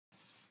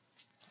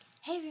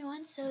Hey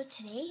everyone, so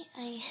tonight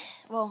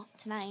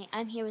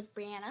I'm here with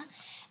Brianna,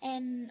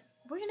 and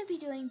we're going to be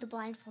doing the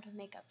blindfolded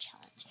makeup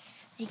challenge.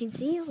 As you can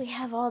see, we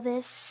have all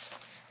this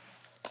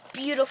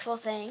beautiful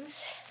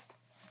things,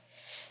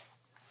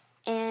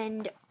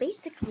 and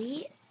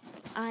basically,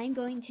 I'm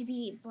going to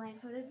be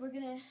blindfolded.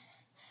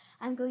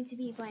 I'm going to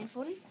be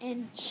blindfolded,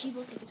 and she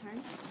will take a turn.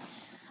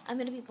 I'm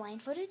going to be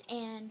blindfolded,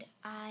 and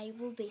I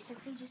will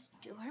basically just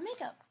do her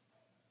makeup.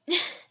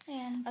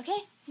 And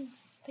okay,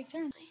 take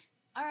turns.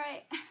 all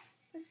right.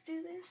 Let's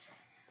do this.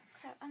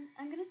 Crap,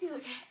 I'm gonna do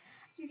it.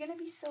 You're gonna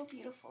be so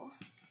beautiful.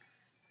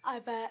 I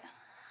bet.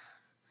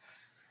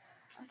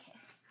 Okay.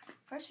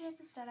 First, we have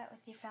to start out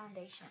with your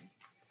foundation.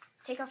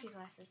 Take off your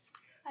glasses.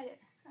 I did.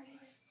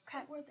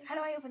 Crap, how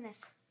do I open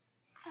this?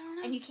 I don't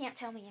know. And you can't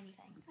tell me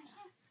anything. I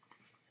can't.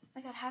 Oh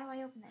my god, how do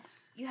I open this?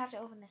 You have to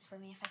open this for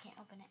me if I can't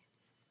open it.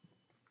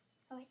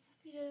 Oh wait,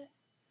 You did it.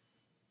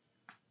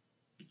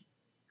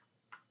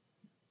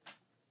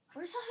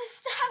 Where's all this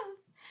stuff?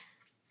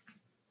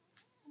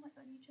 Oh my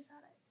god, you just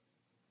had it.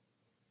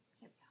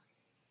 Here we go.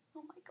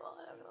 Oh my god,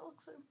 I'm gonna look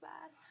so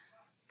bad.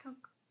 Come.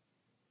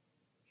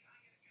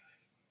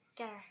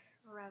 Gotta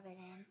rub it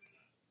in.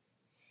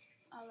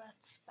 Oh,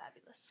 that's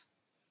fabulous.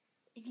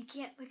 And you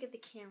can't look at the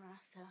camera,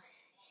 so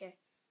here.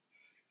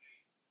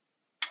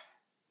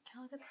 Can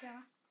I look at the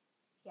camera?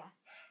 Yeah.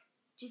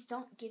 Just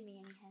don't give me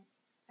any hints.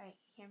 Alright,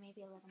 here,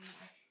 maybe a little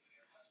more.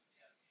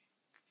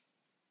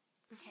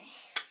 Okay.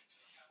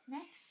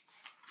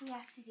 Next, we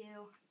have to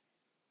do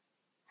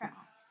her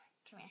arms.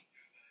 Come here.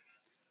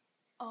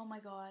 Oh my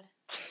god.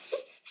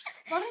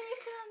 Why don't you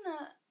put on the...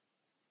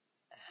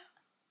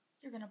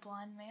 You're gonna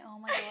blind me. Oh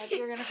my god,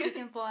 you're gonna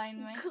freaking blind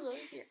me.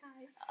 Close your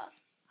eyes.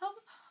 Oh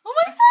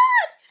my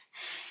god!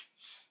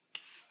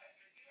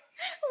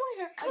 Oh my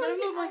god. I Close gotta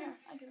your move my eyes. hair.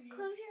 I gotta move.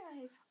 Close your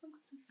eyes.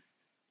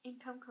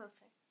 And come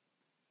closer.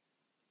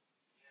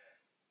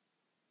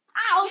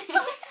 Ow!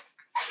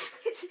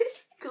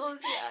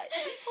 Close your eyes.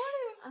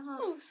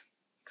 Close.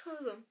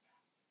 Close them.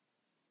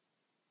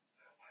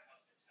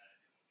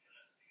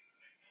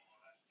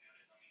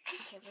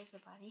 Okay, where's the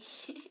body?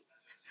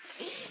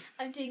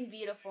 I'm doing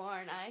beautiful,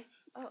 aren't I?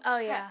 Oh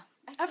yeah.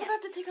 crap. I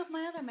forgot to take off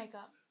my other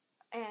makeup.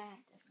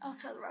 I'll I'll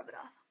try to rub it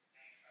off.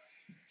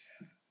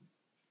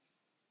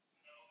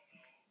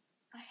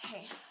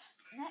 Okay,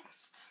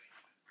 next,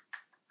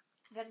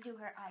 we gotta do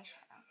her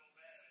eyeshadow.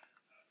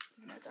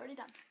 No, it's already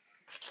done.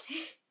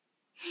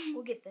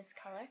 We'll get this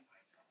color.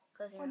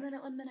 Close your eyes.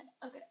 1 minute.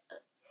 Okay.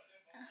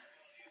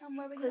 I'm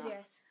rubbing Close it your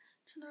off. eyes.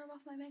 Trying to rub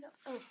off my makeup.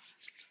 Oh.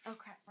 Oh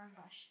crap, wrong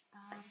brush.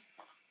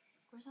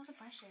 Where's all the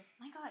brushes?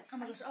 My god. Oh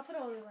my gosh, I'll put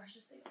all the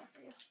brushes together for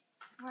you.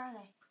 Where are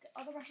they?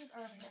 All the brushes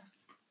are over here.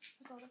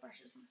 Look, all the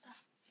brushes and stuff.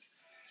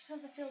 Just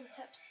have to feel the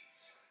tips.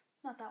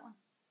 Not that one.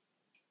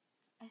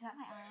 Is that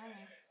my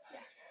eyeliner?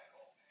 Yeah.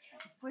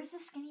 Where's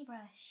the skinny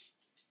brush?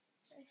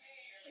 Wait,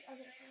 I'll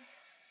get it for you.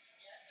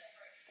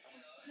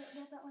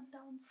 No, that one.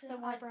 That one's The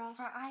the one eyebrows.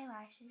 for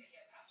eyelashes.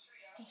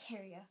 Okay,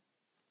 here we go.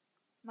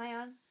 Am I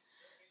on?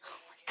 Oh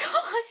my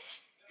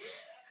gosh.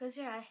 Close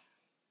your eye.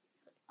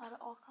 Out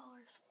of all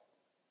colors.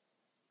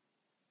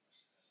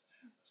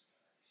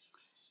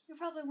 You're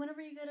probably,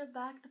 whenever you get it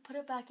back to put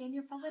it back in,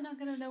 you're probably not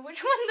going to know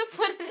which one to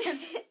put it in.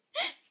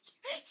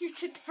 You're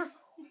too terrible.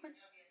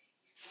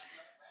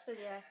 Close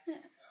your eye.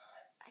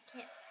 I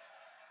can't.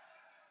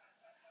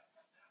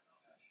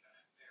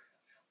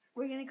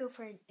 We're gonna go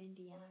for an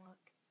Indiana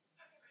look.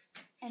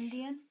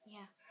 Indian?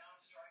 Yeah.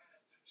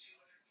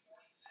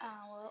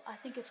 Well, I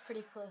think it's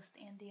pretty close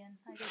to Indian.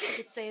 I guess you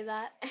could say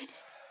that.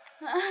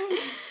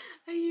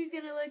 Are you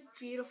gonna look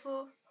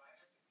beautiful?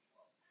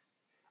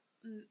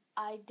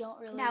 I don't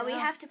really Now know. we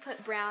have to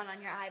put brown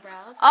on your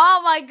eyebrows.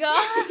 Oh my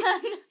god!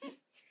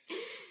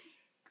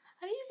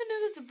 How do you even know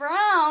that's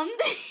brown?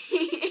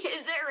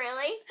 Is it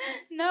really?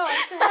 No,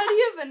 I said, how do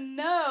you even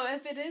know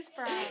if it is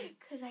brown?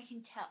 Because I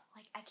can tell.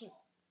 Like, I can.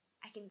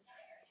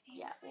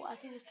 Yeah, well, I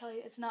can just tell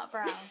you it's not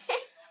brown.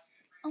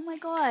 Oh my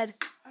god.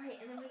 Alright,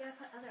 and then we gotta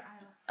put other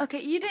eyelash.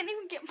 Okay, you didn't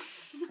even get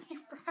my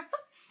brow.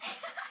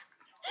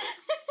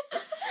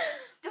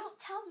 Don't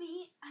tell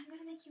me. I'm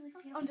gonna make you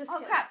look beautiful. I'm just oh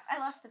kidding. crap, I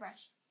lost the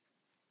brush.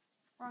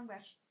 Wrong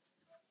brush.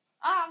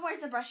 Where'd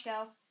the brush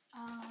go?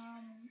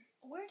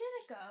 Where did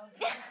it go?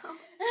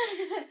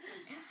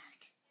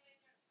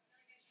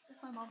 If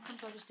my mom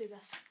comes, I'll just do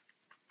this.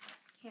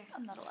 Here.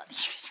 I'm not allowed to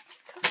use her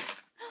makeup.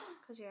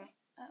 Close your eye.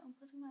 I'm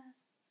closing my eyes.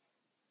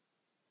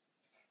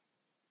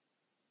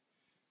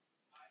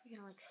 You're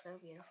gonna look so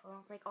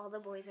beautiful. Like, all the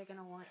boys are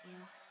gonna want you.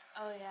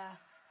 Oh, yeah.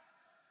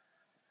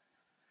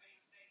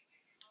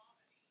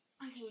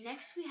 Okay,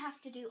 next we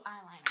have to do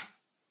eyeliner.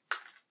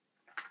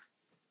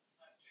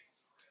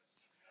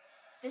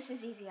 This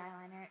is easy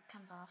eyeliner. It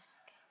comes off.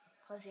 Okay,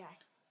 close your eye.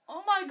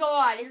 Oh my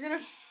god, you're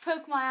gonna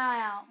poke my eye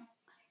out.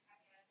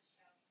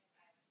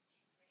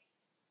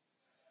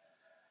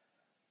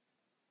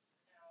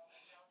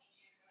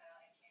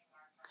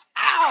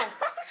 Ow!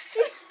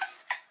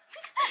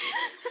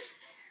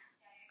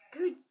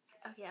 Good.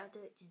 Okay, I'll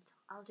do it gentle.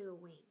 I'll do a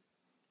wing.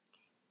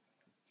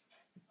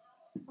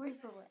 Okay. Where's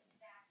the lid?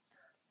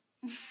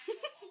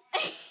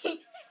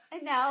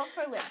 And now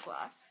for lip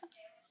gloss.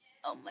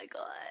 Oh my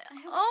god.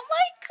 have- Oh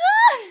my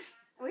god.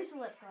 Where's the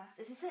lip gloss?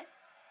 Is this it?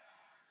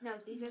 No,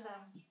 these are the...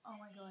 Oh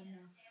my god, no.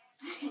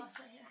 Gloss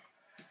right here.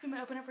 Can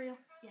I open it for you?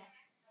 Yeah.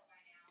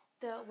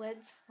 The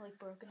lid's like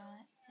broken on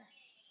it.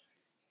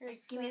 Here.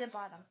 Give me the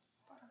bottom.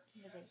 Oh my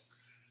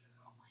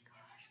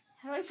gosh.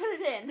 How do I put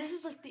it in? This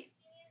is like the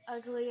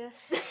ugliest.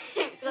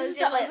 Close is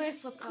your the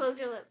ugliest lips. lip gloss. Close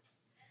your lips.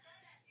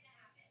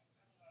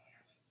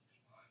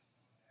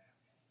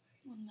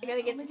 I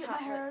gotta get Let me the get top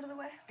my hair lip. out of the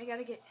way. I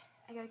gotta get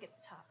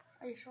the top.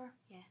 Are you sure?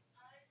 Yeah.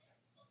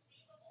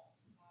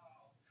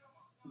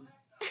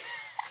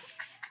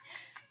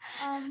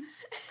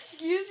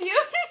 Excuse you.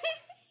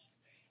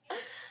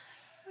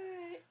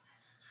 Alright.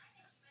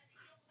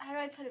 How do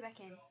I put it back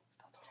in?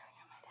 Stop staring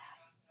at my dad.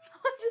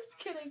 I'm just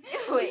kidding.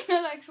 Wait. He's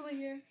not actually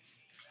here.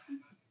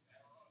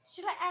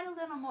 Should I add a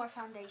little more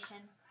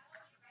foundation?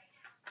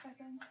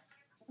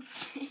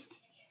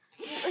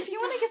 If you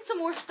want to get some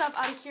more stuff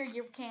out of here,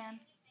 you can.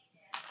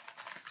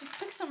 Just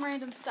pick some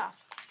random stuff.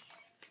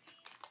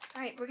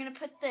 Alright, we're gonna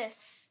put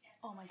this.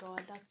 Oh my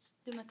god, that's...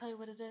 Didn't I tell you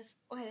what it is?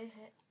 What is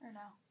it? Or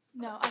no?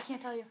 No, I can't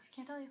tell you.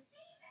 Can't tell you.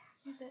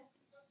 Use it.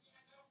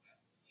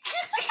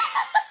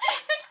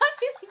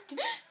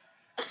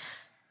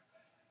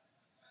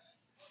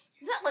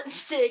 Is that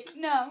lipstick?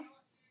 No.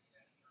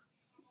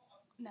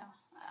 No,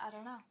 I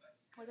don't know.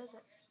 What is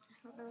it?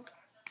 I don't know.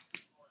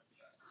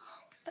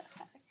 What the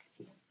heck?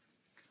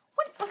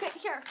 What? Okay,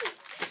 here. I'm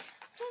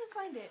trying to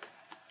find it.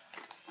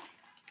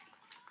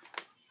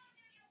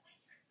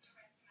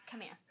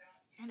 Come here.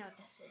 I know what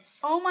this is.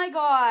 Oh my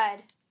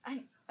god.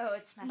 Oh,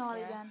 it's mascara. Not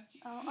again.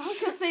 Oh, I was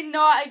gonna say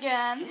not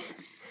again.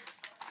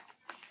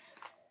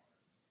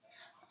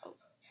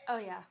 Oh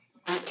yeah.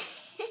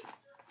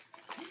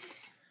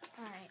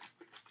 Alright.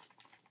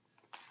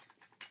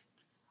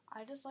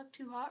 I just look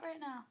too hot right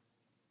now.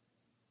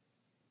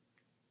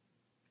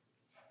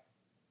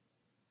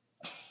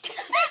 What the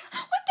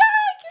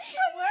heck? You're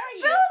trying Where are to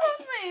you? spill it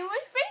on me.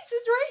 My face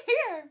is right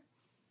here.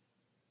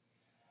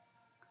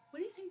 What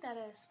do you think that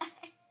is?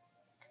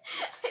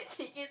 I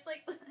think it's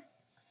like...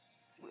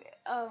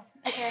 Oh,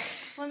 okay.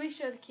 Let me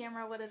show the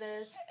camera what it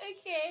is.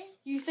 Okay.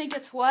 You think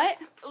it's what?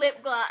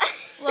 Lip gloss.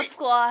 Lip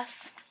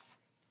gloss.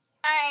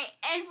 Alright,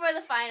 and for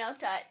the final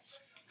touch.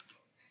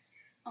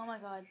 Oh my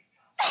god.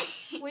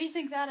 What do you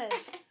think that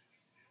is?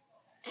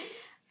 I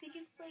think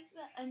it's like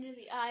the under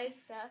the eye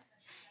stuff.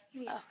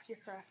 Oh, you're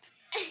correct.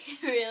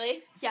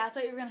 Really? Yeah, I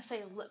thought you were gonna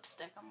say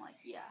lipstick. I'm like,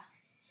 yeah.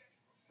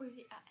 Where's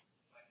the eye?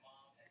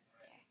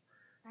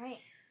 There.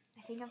 Alright,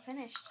 I think I'm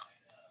finished.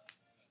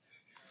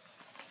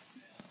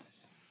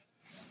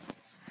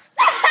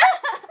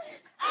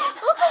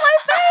 Look at my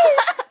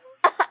face!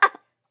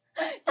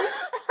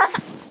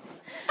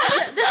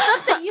 The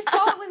stuff that you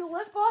thought was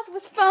lip gloss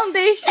was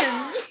foundation.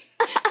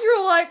 You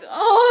were like,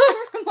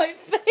 oh, over my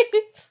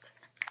face.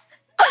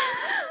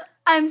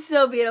 I'm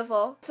so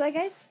beautiful. So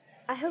guys,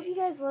 I hope you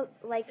guys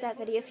liked that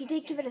video. If you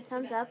did, give it a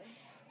thumbs up.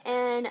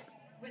 And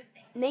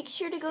make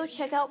sure to go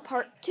check out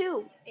part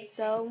 2.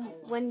 So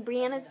when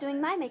Brianna's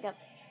doing my makeup.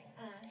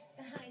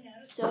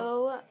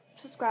 So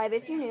subscribe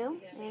if you're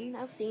new. And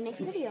I'll see you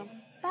next video.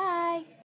 Bye.